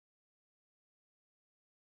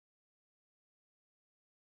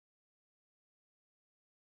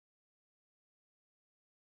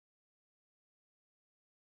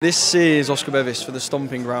This is Oscar Bevis for the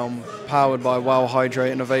Stomping Ground, powered by Wow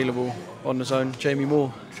Hydrate and available on the zone. Jamie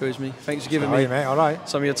Moore joins me. Thanks for giving me mate. All right.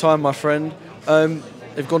 Some of your time, my friend.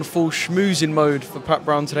 They've gone full schmoozing mode for Pat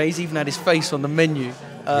Brown today. He's even had his face on the menu.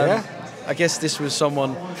 Yeah. I guess this was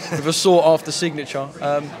someone with a sought-after signature.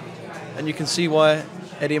 And you can see why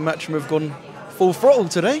Eddie and Matcham have gone full throttle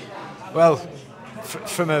today. Well,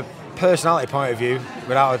 from a personality point of view,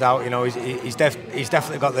 without a doubt, you know, he's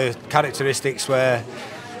definitely got the characteristics where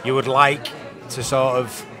you would like to sort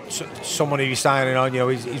of someone who you're signing on. You know,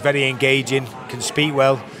 he's very engaging, can speak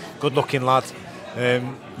well, good-looking lad.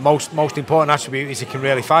 Most important attribute is he can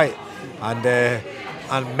really fight,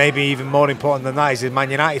 and maybe even more important than that, he's a Man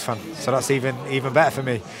United fan. So that's even better for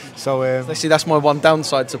me. So let's see, that's my one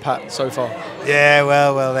downside to Pat so far. Yeah,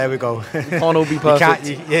 well, there we go. Can't all be perfect.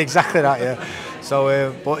 Yeah, exactly that. Yeah.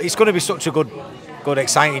 So, but it's going to be such a good,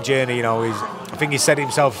 exciting journey. You know, I think he's said it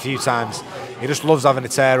himself a few times. He just loves having a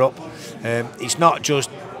tear up. It's not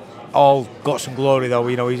just all guts and glory though.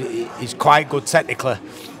 You know, he's quite good technically.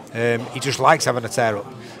 He just likes having a tear up.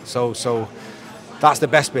 So that's the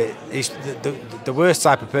best bit. The worst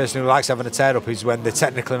type of person who likes having a tear up is when they're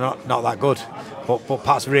technically not that good. But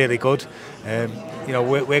Pat's really good. You know,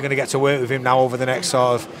 we're going to get to work with him now over the next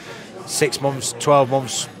sort of 6 months, 12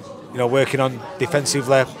 months. You know, working on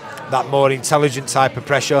defensively, that more intelligent type of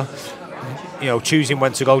pressure. You know, choosing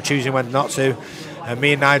when to go, choosing when not to. And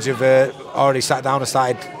me and Nigel have already sat down and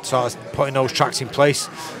started sort of putting those tracks in place.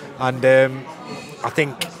 And I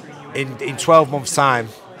think in 12 months' time,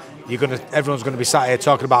 everyone's going to be sat here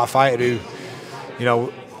talking about a fighter who, you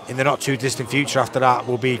know, in the not too distant future after that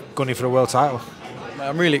will be gunning for a world title.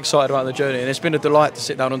 I'm really excited about the journey, and it's been a delight to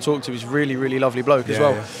sit down and talk to him. He's a really, really lovely bloke as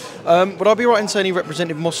well. Yeah. Would I be right in saying he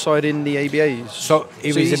represented Moss side in the ABAs? So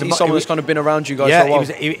he's someone that's kind of been around you guys for a while.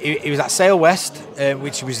 He was at Sale West,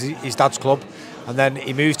 which was his dad's club, and then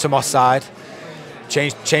he moved to Moss side,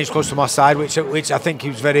 changed clubs to Moss side, which I think he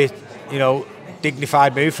was very, you know,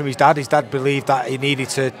 dignified move from his dad. His dad believed that he needed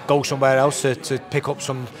to go somewhere else to pick up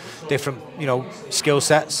some different, you know, skill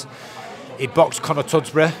sets. He'd boxed Conor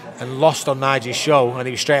Tudsbury and lost on Nigel's show, and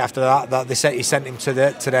it was straight after that he sent him to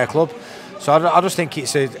their club. So I just think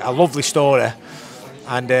it's a lovely story,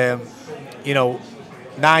 and you know,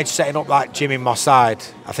 Nigel setting up that gym in Moss Side,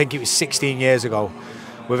 I think it was 16 years ago,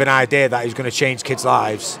 with an idea that he was going to change kids'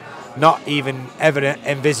 lives, not even ever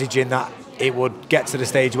envisaging that it would get to the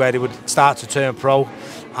stage where they would start to turn pro,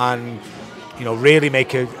 and you know, really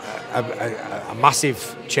make a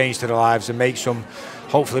massive change to their lives and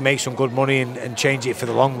hopefully make some good money and change it for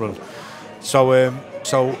the long run. So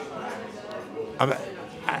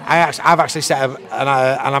I've actually set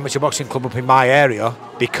an amateur boxing club up in my area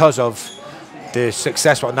because of the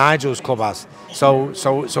success what Nigel's club has. So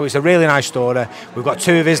it's a really nice story. We've got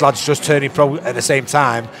 2 of his lads just turning pro at the same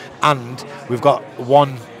time, and we've got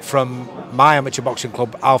 1 from my amateur boxing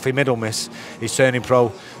club, Alfie Middlemiss, is turning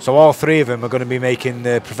pro. So all 3 of them are going to be making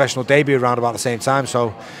the professional debut around about the same time.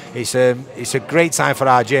 So it's a great time for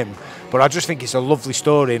our gym. But I just think it's a lovely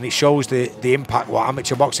story, and it shows the impact what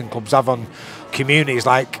amateur boxing clubs have on communities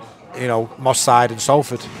like, you know, Moss Side and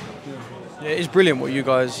Salford. Yeah, it's brilliant what you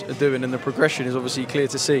guys are doing, and the progression is obviously clear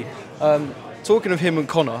to see. Talking of him and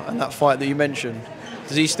Conor and that fight that you mentioned,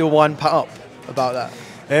 does he still wind Pat up about that?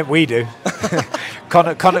 We do.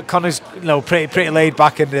 Conor's, you know, pretty laid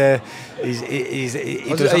back, and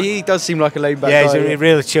he does seem like a laid back guy. Yeah, he's a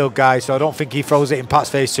really chilled guy, so I don't think he throws it in Pat's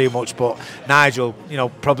face too much. But Nigel, you know,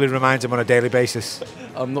 probably reminds him on a daily basis.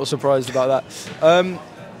 I'm not surprised about that.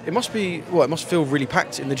 It must feel really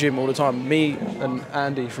packed in the gym all the time. Me and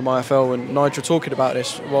Andy from IFL and Nigel talking about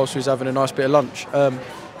this whilst we was having a nice bit of lunch.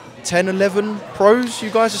 10, 11 pros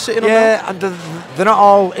you guys are sitting on now? Yeah, and they're not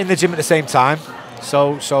all in the gym at the same time.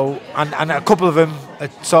 So and a couple of them are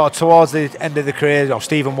sort of towards the end of the career. You know,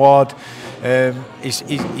 Stephen Ward,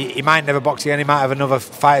 he might never box again. He might have another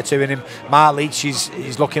fight or 2 in him. Mark Leach,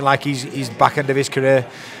 he's looking like he's back end of his career.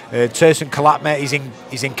 Tyson Kalatme, he's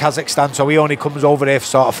in Kazakhstan, so he only comes over here for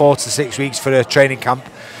sort of 4 to 6 weeks for a training camp.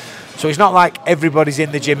 So it's not like everybody's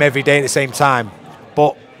in the gym every day at the same time.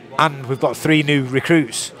 And we've got 3 new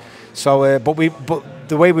recruits. So but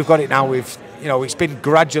the way we've got it now, you know, it's been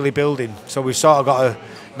gradually building. So we've sort of got a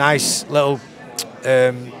nice little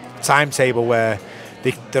timetable where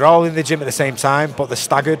they're all in the gym at the same time, but they're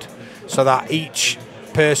staggered, so that each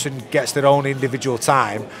person gets their own individual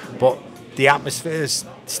time, but the atmosphere is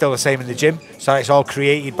still the same in the gym. So it's all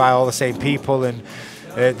created by all the same people, and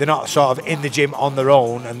they're not sort of in the gym on their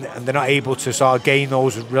own, and they're not able to sort of gain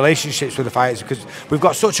those relationships with the fighters, because we've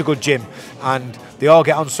got such a good gym and they all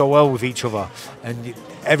get on so well with each other, and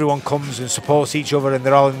everyone comes and supports each other, and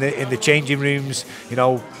they're all in the changing rooms, you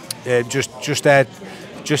know, just there,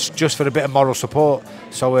 just for a bit of moral support.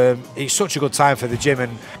 So it's such a good time for the gym,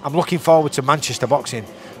 and I'm looking forward to Manchester boxing.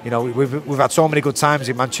 You know, we've had so many good times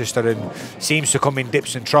in Manchester, and it seems to come in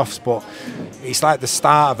dips and troughs, but it's like the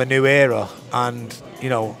start of a new era, and you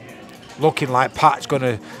know, looking like Pat's going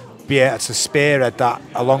to be able to spearhead that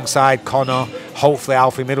alongside Connor, hopefully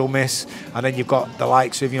Alfie Middlemiss, and then you've got the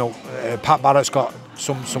likes of, you know, Pat Barrett's got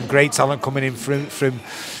some great talent coming in from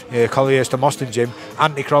Collyhurst and Moston Gym.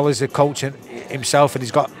 Anthony Crowley's the coach himself, and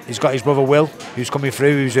he's got his brother Will, who's coming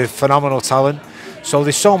through, who's a phenomenal talent. So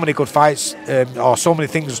there's so many good fights, or so many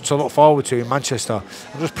things to look forward to in Manchester.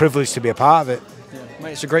 I'm just privileged to be a part of it. Yeah,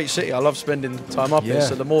 mate, it's a great city. I love spending time up here,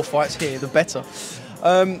 so the more fights here, the better.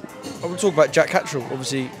 I want to talk about Jack Catterall,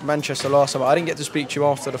 obviously Manchester last time. I didn't get to speak to you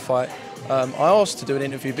after the fight. I asked to do an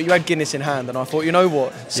interview, but you had Guinness in hand, and I thought, you know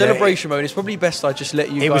what, celebration mode, it's probably best I just let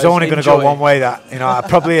you guys It was only going to go one way. That, you know, I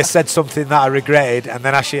probably have said something that I regretted, and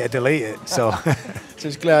then asked you to delete it. So, so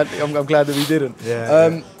it's glad. I'm glad that we didn't.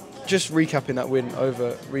 Yeah. Just recapping that win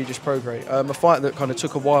over Regis Prograis, a fight that kind of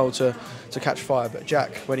took a while to catch fire, but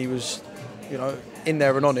Jack, when he was, you know, in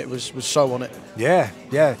there and on it, was so on it. Yeah,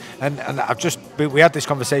 and we had this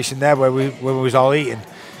conversation there where we was all eating.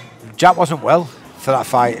 Jack wasn't well for that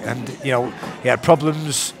fight, and you know, he had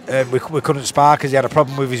problems. We couldn't spar because he had a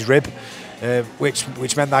problem with his rib,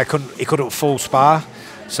 which meant that he couldn't full spar.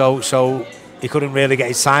 So he couldn't really get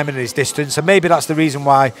his timing and his distance, and maybe that's the reason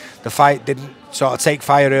why the fight didn't sort of take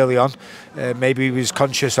fire early on. Maybe he was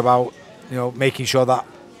conscious about, you know, making sure that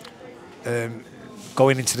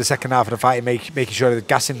going into the second half of the fight, making sure he had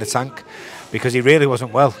gas in the tank, because he really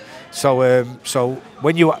wasn't well. So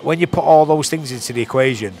when you put all those things into the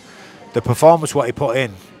equation, the performance what he put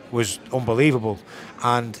in was unbelievable.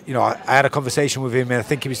 And you know, I had a conversation with him, and I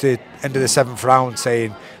think it was the end of the 7th round,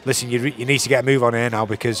 saying, "Listen, you need to get a move on here now,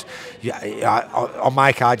 because on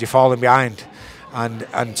my card you're falling behind."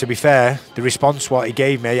 And to be fair, the response what he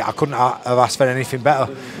gave me, I couldn't have asked for anything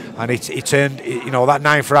better. And he turned, you know, that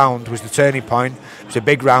 9th round was the turning point. It was a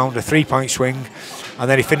big round, a 3-point swing, and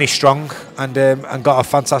then he finished strong and got a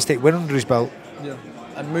fantastic win under his belt. Yeah.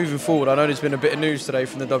 And moving forward, I know there's been a bit of news today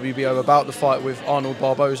from the WBO about the fight with Arnold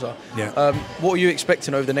Barboza. Yeah. What are you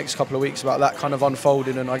expecting over the next couple of weeks about that kind of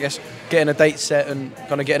unfolding, and I guess getting a date set and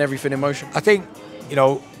kind of getting everything in motion? I think, you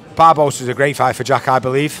know, Barboza is a great fight for Jack, I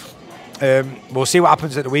believe. We'll see what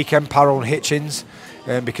happens at the weekend, Parrow and Hitchens,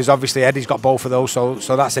 because obviously Eddie's got both of those, so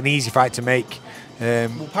that's an easy fight to make.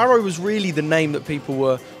 Well, Parrow was really the name that people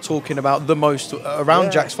were talking about the most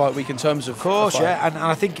around Jack's fight week in terms of course, yeah, and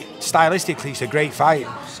I think stylistically it's a great fight.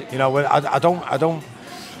 You know, I don't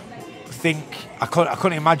think I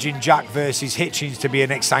couldn't imagine Jack versus Hitchens to be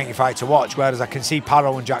an exciting fight to watch, whereas I can see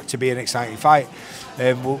Parrow and Jack to be an exciting fight.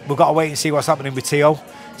 We've got to wait and see what's happening with Teo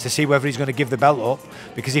to see whether he's going to give the belt up,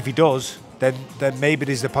 because if he does, then maybe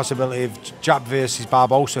there's the possibility of Jack versus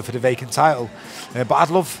Barboza for the vacant title. But I'd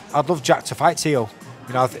love Jack to fight Teo.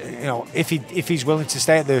 You know, if he's willing to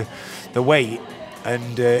stay at the weight,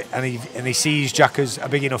 and he sees Jack as a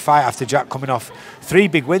big enough fight after Jack coming off 3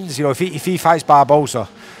 big wins. You know, if he fights Barboza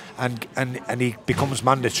and he becomes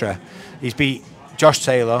mandatory, he's beat Josh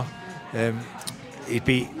Taylor, he'd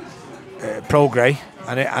beat Prograis,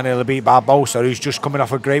 and he'll beat Barboza, who's just coming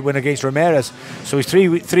off a great win against Ramirez. So he's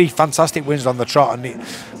three fantastic wins on the trot, and it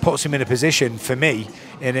puts him in a position for me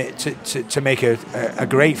to make a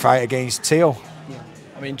great fight against Teo.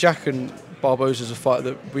 I mean, Jack and Barboza is a fight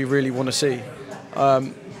that we really want to see,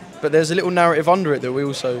 but there's a little narrative under it that we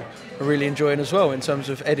also are really enjoying as well, in terms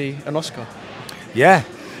of Eddie and Oscar. Yeah.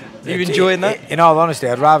 Are you enjoying that? In all honesty,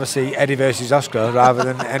 I'd rather see Eddie versus Oscar rather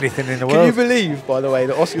than anything in the world. Can you believe, by the way,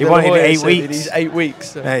 that Oscar wanted 8 weeks? It is 8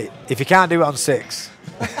 weeks. So. Hey, if you can't do it on 6,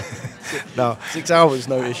 no. 6 hours,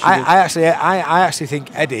 no issue. I actually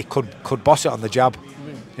think Eddie could boss it on the jab.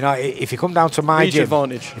 You know, if you come down to my gym,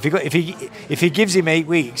 advantage. If he gives him 8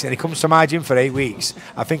 weeks and he comes to my gym for 8 weeks,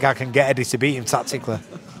 I think I can get Eddie to beat him tactically.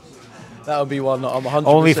 That would be one that I'm 100%.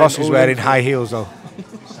 Only if Oscar's wearing high heels though.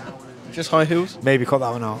 Just high heels? Maybe cut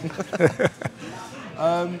that one out.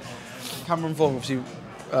 Cameron Vaughn, obviously,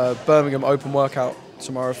 Birmingham open workout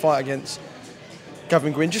tomorrow. Fight against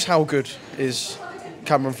Gavin Gwynn. Just how good is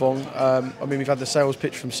Cameron Vaughn? I mean, we've had the sales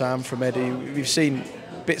pitch from Sam, from Eddie. We've seen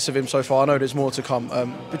bits of him so far. I know there's more to come.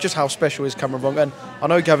 But just how special is Cameron Vaughn? And I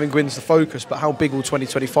know Gavin Gwynn's the focus, but how big will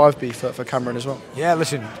 2025 be for Cameron as well? Yeah,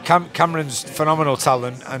 listen, Cameron's phenomenal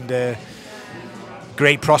talent and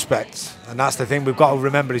great prospect. And that's the thing, we've got to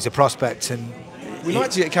remember he's a prospect. And we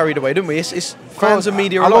like to get carried away, don't we? It's fans and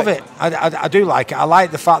media I alike. love it. I do like it. I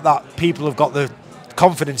like the fact that people have got the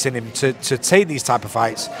confidence in him to take these type of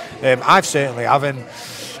fights. I've certainly haven't,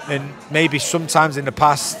 and maybe sometimes in the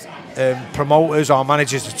past promoters or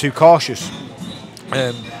managers are too cautious.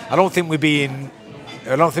 I don't think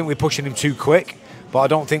we're pushing him too quick, but I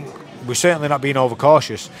don't think we're certainly not being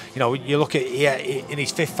overcautious. You know, you look at in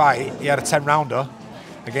his 5th fight, he had a 10-rounder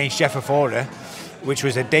against Jeff Afore, which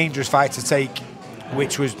was a dangerous fight to take,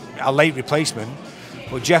 which was a late replacement.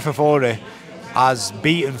 But Jeff Afore has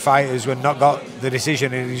beaten fighters when not got the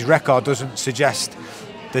decision, and his record doesn't suggest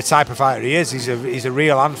the type of fighter he is. He's a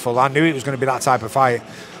real handful. I knew it was going to be that type of fight.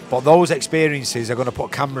 But those experiences are going to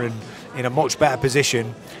put Cameron in a much better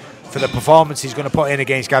position for the performance he's going to put in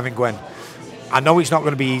against Gavin Gwynn. I know it's not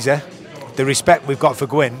going to be easy. The respect we've got for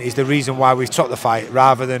Gwynn is the reason why we've took the fight,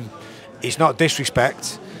 rather than, it's not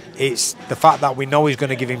disrespect, it's the fact that we know he's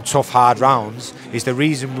going to give him tough, hard rounds is the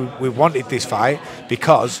reason we wanted this fight,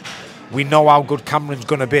 because we know how good Cameron's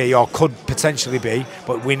going to be, or could potentially be,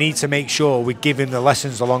 but we need to make sure we give him the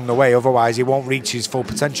lessons along the way, otherwise he won't reach his full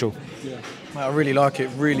potential. Yeah. I really like it,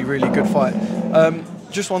 really, really good fight.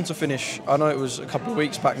 Just want to finish, I know it was a couple of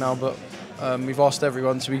weeks back now, but we've asked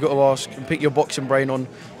everyone, so we've got to ask and pick your boxing brain on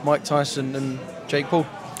Mike Tyson and Jake Paul.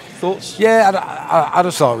 Thoughts? Yeah, I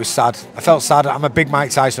just thought it was sad. I felt sad. I'm a big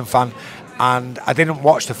Mike Tyson fan, and I didn't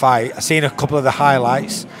watch the fight. I seen a couple of the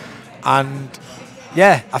highlights, and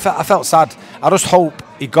yeah, I felt sad. I just hope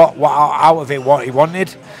he got out of it what he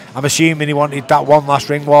wanted. I'm assuming he wanted that one last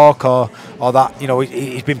ring walk, or that, you know,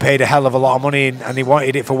 he's been paid a hell of a lot of money, and he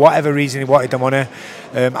wanted it for whatever reason. He wanted the money.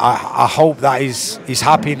 I hope that he's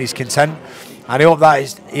happy and he's content, and I hope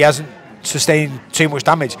that he hasn't sustained too much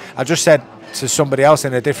damage. I just said to somebody else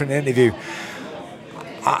in a different interview,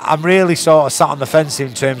 I'm really sort of sat on the fence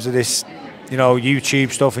in terms of this, you know,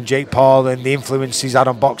 YouTube stuff and Jake Paul and the influence he's had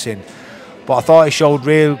on boxing. But I thought he showed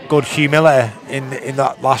real good humility in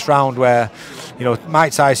that last round, where, you know,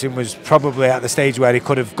 Mike Tyson was probably at the stage where he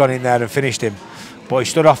could have gone in there and finished him, but he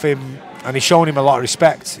stood off him and he showed him a lot of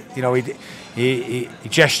respect. You know, he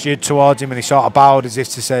gestured towards him and he sort of bowed as if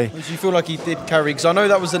to say. Do you feel like he did carry? Because I know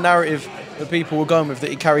that was the narrative that people were going with, that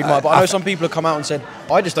he carried Mike. But I know some people have come out and said,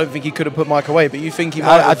 I just don't think he could have put Mike away. But you think he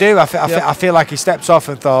might? I do. I feel like he stepped off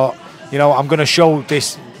and thought, you know, I'm going to show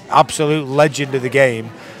this absolute legend of the game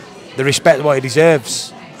the respect what he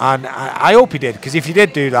deserves, and I hope he did, because if he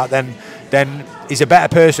did do that, then he's a better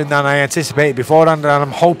person than I anticipated beforehand, and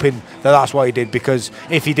I'm hoping that that's what he did, because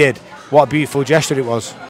if he did, what a beautiful gesture it was.